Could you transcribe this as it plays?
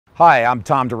Hi, I'm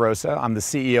Tom DeRosa. I'm the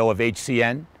CEO of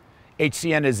HCN.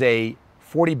 HCN is a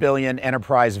 40 billion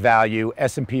enterprise value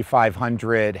S&P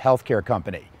 500 healthcare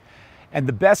company. And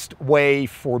the best way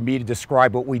for me to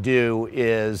describe what we do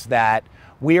is that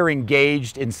we are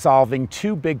engaged in solving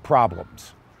two big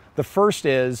problems. The first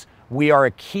is we are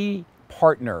a key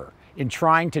partner in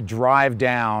trying to drive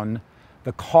down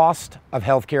the cost of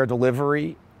healthcare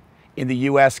delivery in the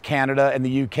US, Canada, and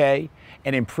the UK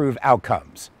and improve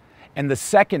outcomes. And the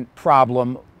second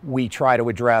problem we try to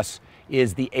address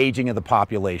is the aging of the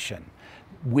population.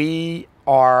 We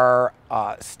are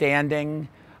standing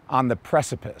on the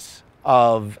precipice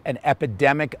of an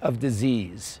epidemic of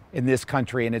disease in this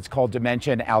country, and it's called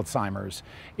dementia and Alzheimer's.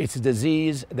 It's a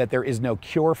disease that there is no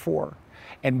cure for.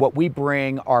 And what we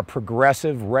bring are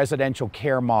progressive residential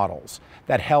care models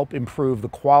that help improve the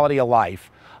quality of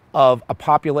life of a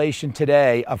population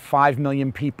today of 5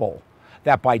 million people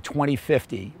that by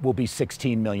 2050 will be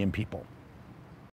 16 million people.